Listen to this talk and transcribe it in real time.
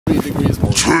degrees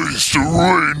more. Taste the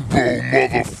rainbow,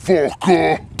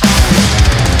 motherfucker!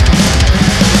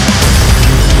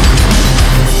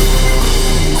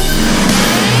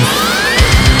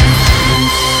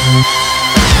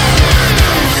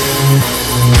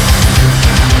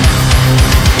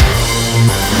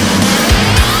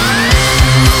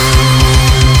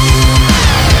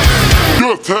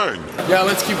 Gött Häng! Yeah,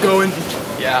 let's keep going.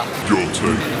 Yeah. Gött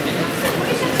Häng.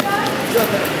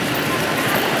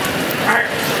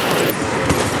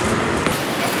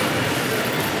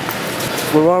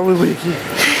 Where are we, Wiki?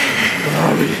 Where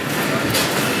are we?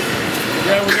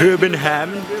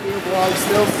 Copenhagen.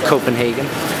 Copenhagen,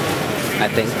 I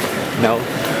think. No.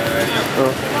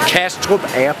 Kastrup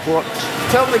Airport.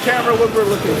 Tell the camera what we're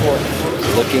looking for.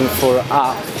 Looking for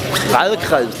a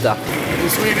rödkruta. In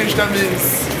Swedish that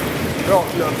means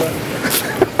raklödder.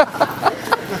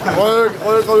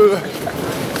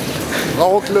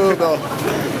 Raklödder.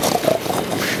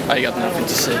 I got nothing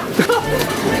to say.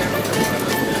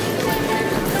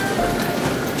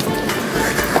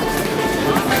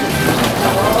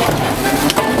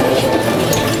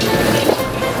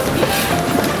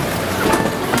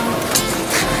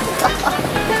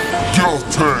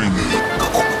 Gött Häng!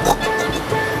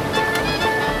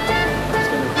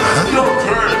 Gött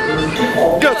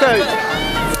Häng! Gött Häng!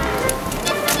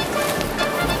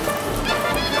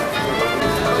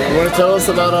 You want to tell us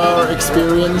about our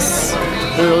experience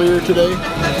earlier today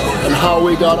and how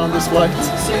we got on this flight?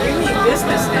 So you mean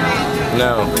business now?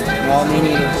 No. No, me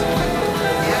neither.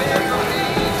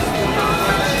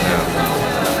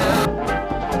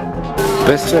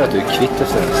 Bäst är att du är kvitt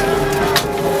efter det.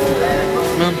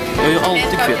 Men jag är ju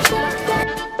alltid kvitt.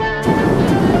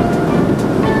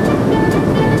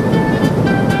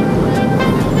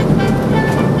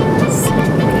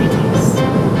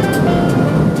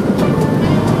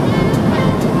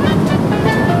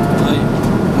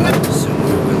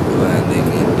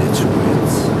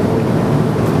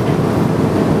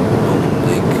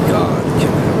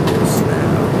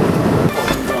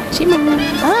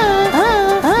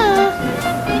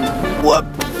 What?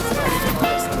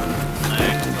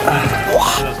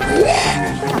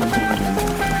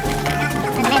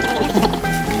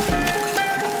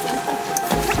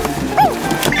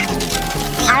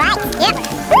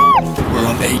 We're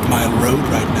on 8 Mile Road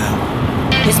right now.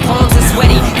 His palms are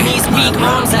sweaty, and these weak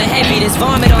arms are heavy. There's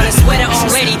vomit on his sweater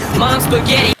already. Mom's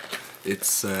spaghetti.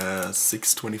 It's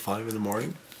 6:25 in the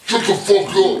morning. Shut the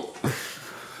fuck up!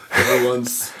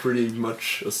 Everyone's pretty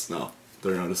much now.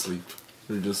 They're not asleep.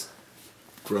 They're just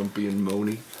grumpy and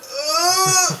moany.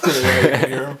 Right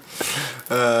here.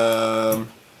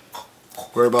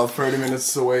 We're about 30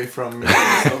 minutes away from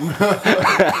some.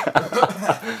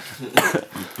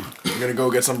 I'm gonna go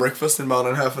get some breakfast in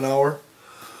about half an hour.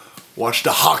 Watch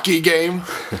the hockey game.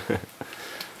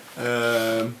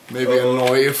 Maybe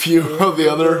annoy a few of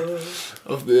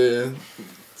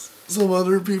some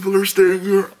other people are staying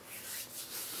here.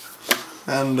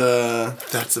 And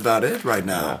that's about it right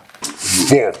now.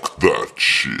 Fuck that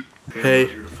shit. Hey,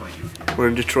 we're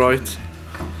in Detroit.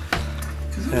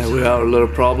 We have a little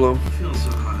problem.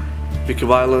 Vicky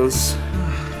Violence,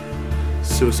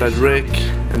 Suicide Rick,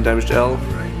 and Damaged L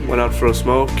went out for a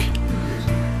smoke.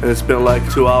 And it's been like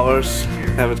 2 hours,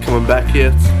 haven't come back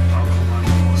yet.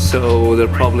 So they're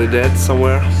probably dead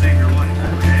somewhere.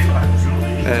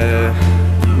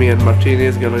 Me and Martini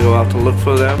is gonna go out and look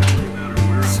for them.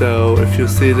 So if you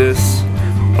see this,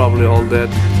 probably all dead.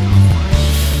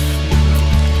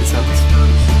 Peace out.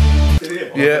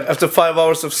 Yeah, after 5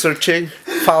 hours of searching,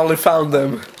 finally found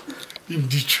them. In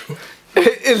Detroit.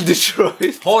 In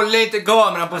Detroit. Håll inte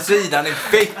kameran på sidan, din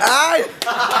fitt! Nej!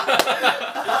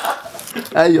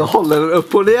 Nej, jag håller den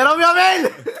upp och ner om jag vill!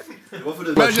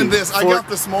 Imagine this, I got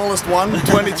the smallest one,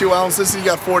 22 ounces, you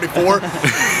got 44.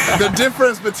 The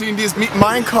difference between these,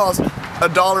 mine cost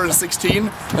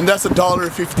 $1.16 and that's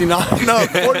 $1.59. No,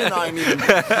 49 even.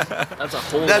 That's a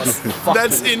whole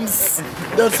That's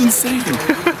insane.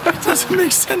 It doesn't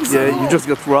make sense. Yeah, you just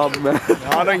got robbed, man.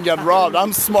 I don't get robbed,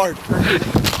 I'm smart. I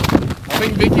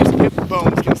think Vicky's hip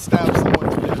bones can stab someone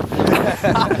to death.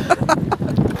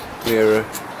 We're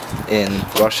in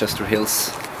Rochester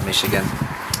Hills, Michigan,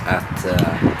 at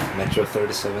Metro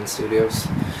 37 Studios.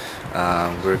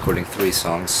 We're recording 3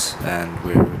 songs, and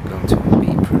we're going to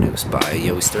be produced by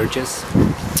Joey Sturgis.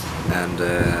 And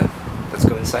let's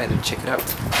go inside and check it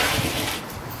out.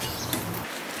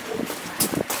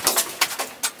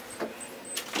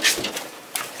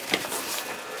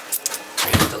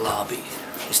 Here's the lobby.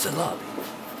 Here's the lobby.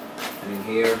 And in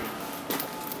here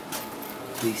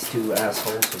these two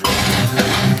assholes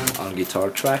on guitar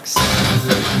tracks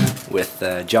with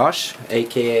Josh,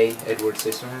 aka Edward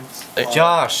Scissorhands.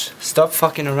 Josh, stop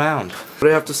fucking around. What do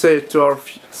you have to say to our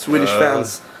Swedish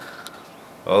fans?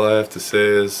 All I have to say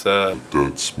is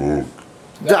That smoke.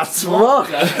 That's smoke!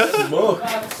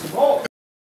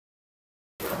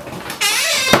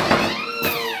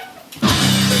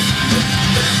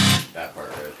 That part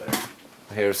right there.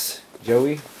 Here's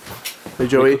Joey. Hey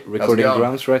Joey. Recording going?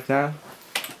 drums right now.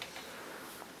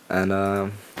 And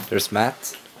there's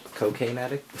Matt, cocaine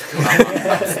addict.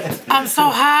 I'm so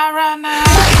high right now.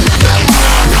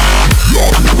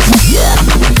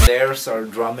 There's our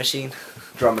drum machine.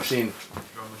 Drum machine.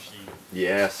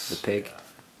 Yes. The pig.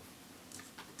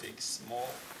 Big, small.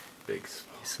 Big,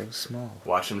 small. He's so small.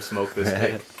 Watch him smoke this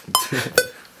pig.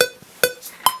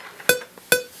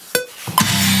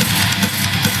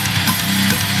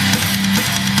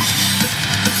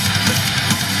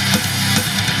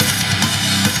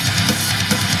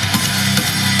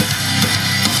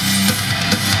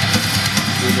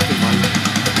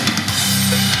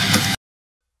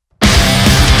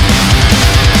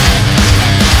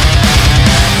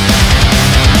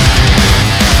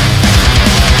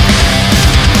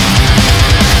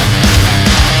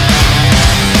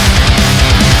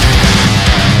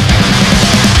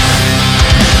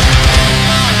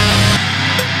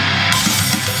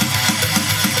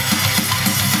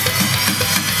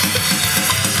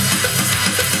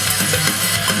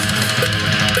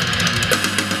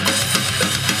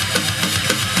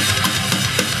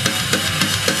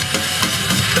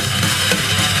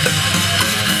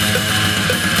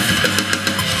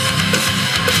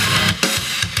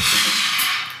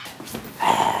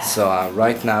 So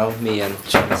right now, me and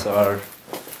Chillin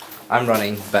I'm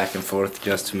running back and forth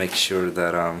just to make sure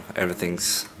that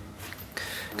everything's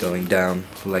going down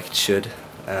like it should,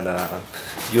 and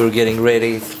you're getting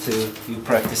ready to you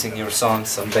practicing your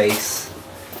songs on bass,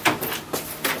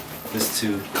 just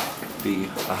to be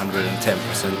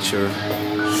 110% sure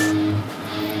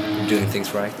you're doing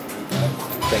things right,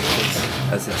 things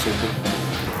as it should be.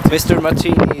 Mr.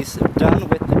 Martini is done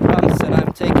with the drums, and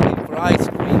I'm taking him for ice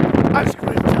cream. Ice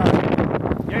cream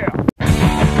time! Yeah!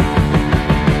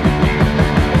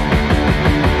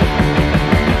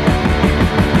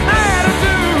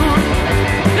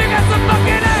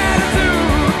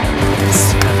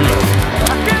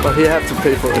 But he have to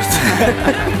pay for it.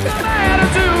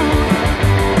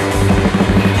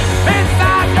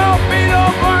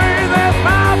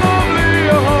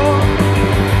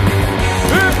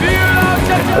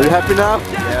 Are you happy now?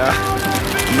 Yeah,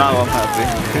 now I'm happy.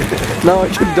 Now I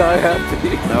can die happy.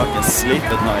 Now I can sleep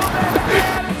at night.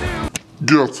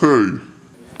 Gött Häng.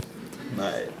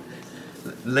 Nej.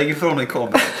 Lägg ifrån dig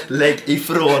kameran. Lägg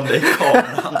ifrån dig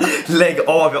kameran. Lägg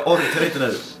av, jag orkar inte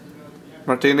nu.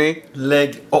 Martini?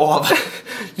 Lägg av.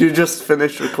 You just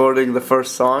finished recording the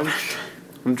first song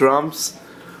on drums.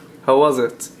 How was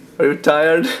it? Are you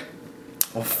tired?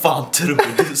 Vad fan tror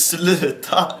du?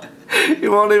 Sluta.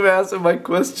 You won't even answer my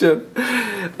question.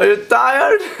 Are you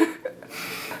tired?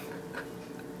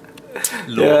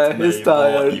 Låt Yeah, mig he's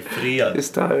vara tired. i fred. He's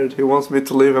tired. He wants me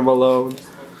to leave him alone.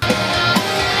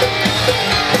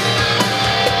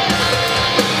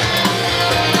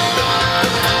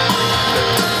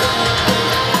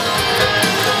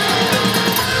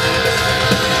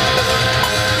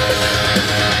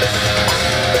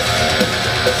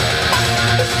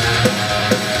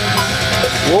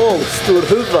 Wow,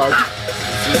 storhuvad!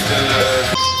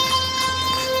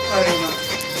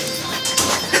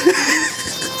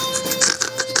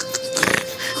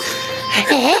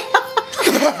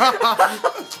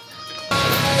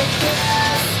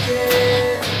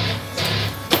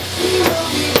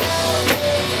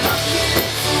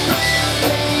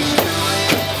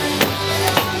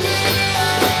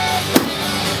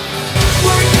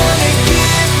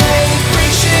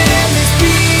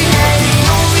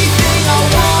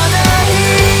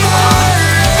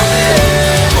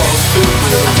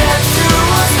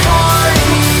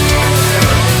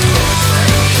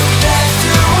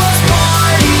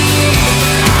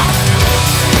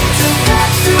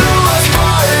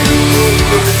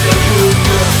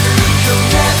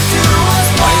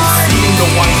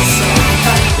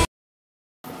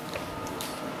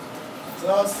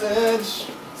 Sausage!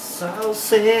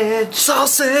 Sausage!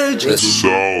 Sausage!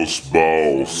 Sauce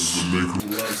balls.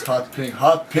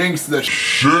 Hot pink's the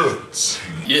Shit.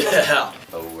 Yeah!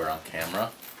 Oh, we're on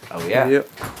camera? Oh yeah. Yep.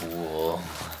 Cool.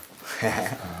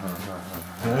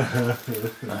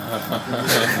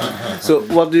 So,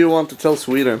 what do you want to tell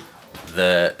Sweden?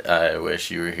 that I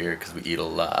wish you were here because we eat a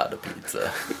lot of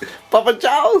pizza. Papa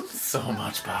John's! So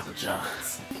much Papa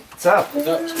John's. What's up? What's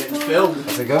up? Just getting filmed.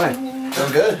 How's it going?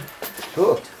 Doing good.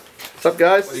 Cool. What's up,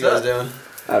 guys? What are you guys doing?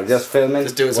 I'm just filming.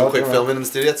 Just doing some quick filming in the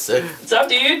studio. That's sick. What's up,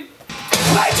 dude?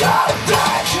 That's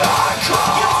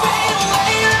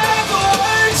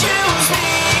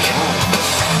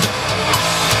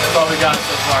all we got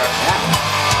so far.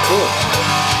 Cool.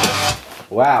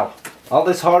 Wow. All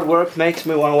this hard work makes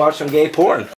me want to watch some gay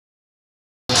porn.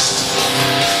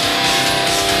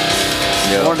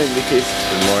 Good morning, Vicky.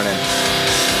 Good morning.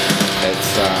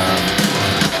 It's,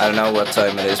 I don't know what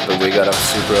time it is, but we got up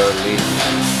super early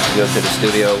to go to the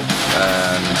studio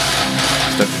and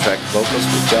start to track vocals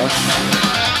with Josh.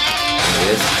 There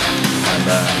he is. And,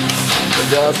 Good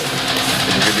job.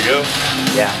 Is it good to go?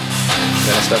 yeah.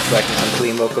 Gonna start tracking some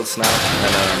clean vocals now,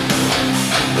 and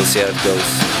we'll see how it goes.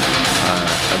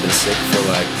 I've been sick for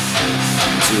like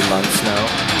 2 months now,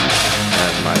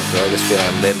 and my throat is feeling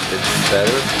a little bit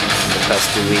better the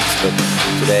past 2 weeks, but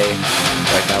today,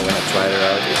 right now when I tried it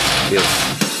out, it feels,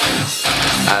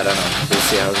 I don't know, we'll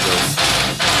see how it goes.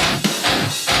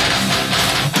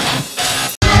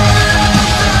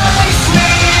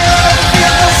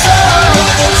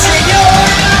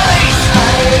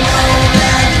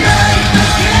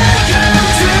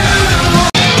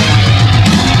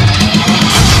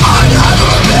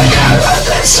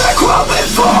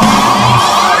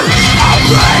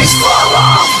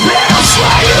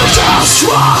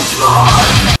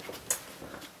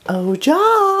 Oh,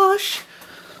 Josh!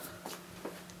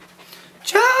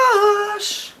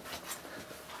 Josh!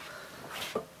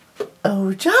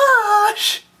 Oh,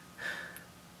 Josh!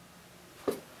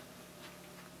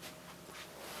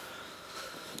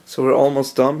 So we're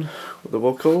almost done with the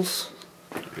vocals.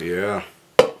 Yeah.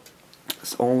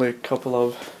 There's only a couple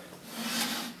of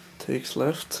takes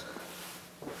left.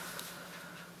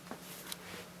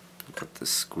 Got the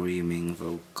screaming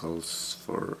vocals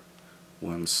for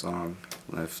one song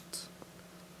left,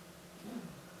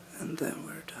 and then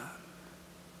we're done.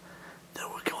 Then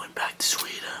we're going back to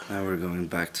Sweden. Now we're going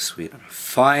back to Sweden.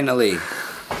 Finally!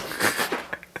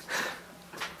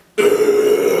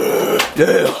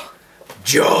 Yeah!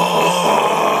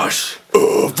 Josh!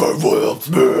 Overwhelmed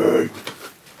me! You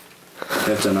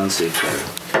have to enunciate better.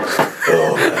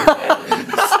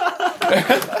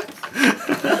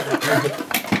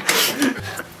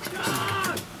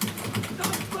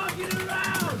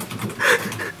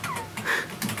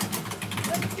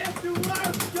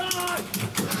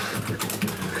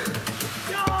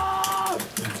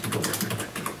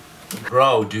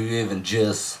 Bro, do you even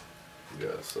jizz?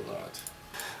 Yes, a lot.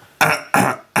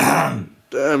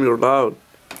 Damn, you're loud.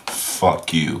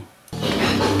 Fuck you.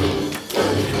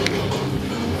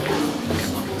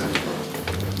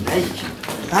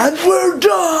 And we're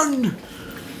done!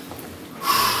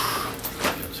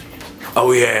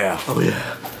 Oh yeah! Oh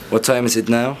yeah! What time is it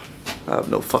now? I have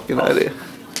no fucking idea.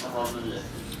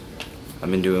 I've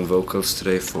been doing vocals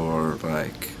today for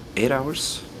like 8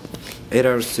 hours. 8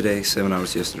 hours today, 7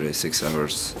 hours yesterday, 6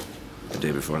 hours the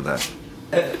day before that.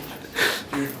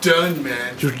 You're done,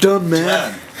 man. You're done,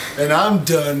 man. And I'm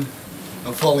done.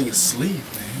 I'm falling asleep,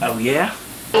 man. Oh yeah?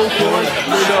 We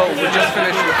just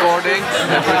finished recording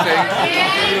everything.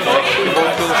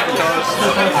 Vocals, guitars,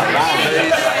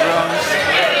 bass, drums.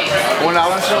 1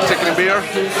 hour taking a beer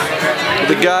with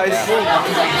the guys.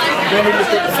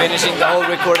 Finishing the whole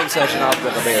recording session off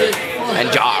with a beer.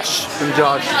 And Josh. And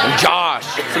Josh. And Josh.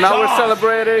 So now we're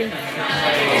celebrating.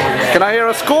 Can I hear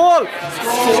a skål?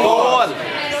 Skål!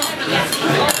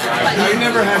 I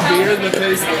never had beer that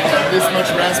tastes this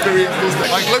much raspberry and this.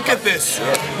 Like, look at this.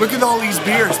 Look at all these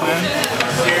beers, man.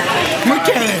 Look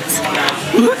at it.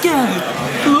 Look at it.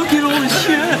 Look at all this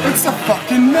shit. It's a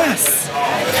fucking mess.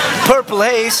 Purple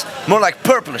haze, more like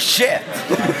purple shit.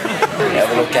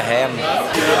 Gött Häng.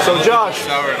 So Josh,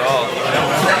 Sour at all.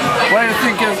 what are you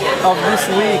thinking of this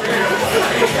week?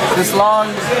 This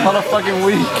long motherfucking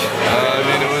week. I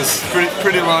mean, it was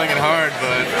pretty long and hard,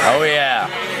 but Oh yeah.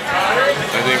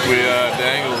 I think we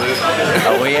dangled it.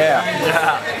 Oh yeah.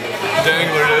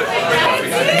 Dangled it.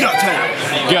 Gött Häng.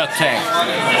 Gött Häng!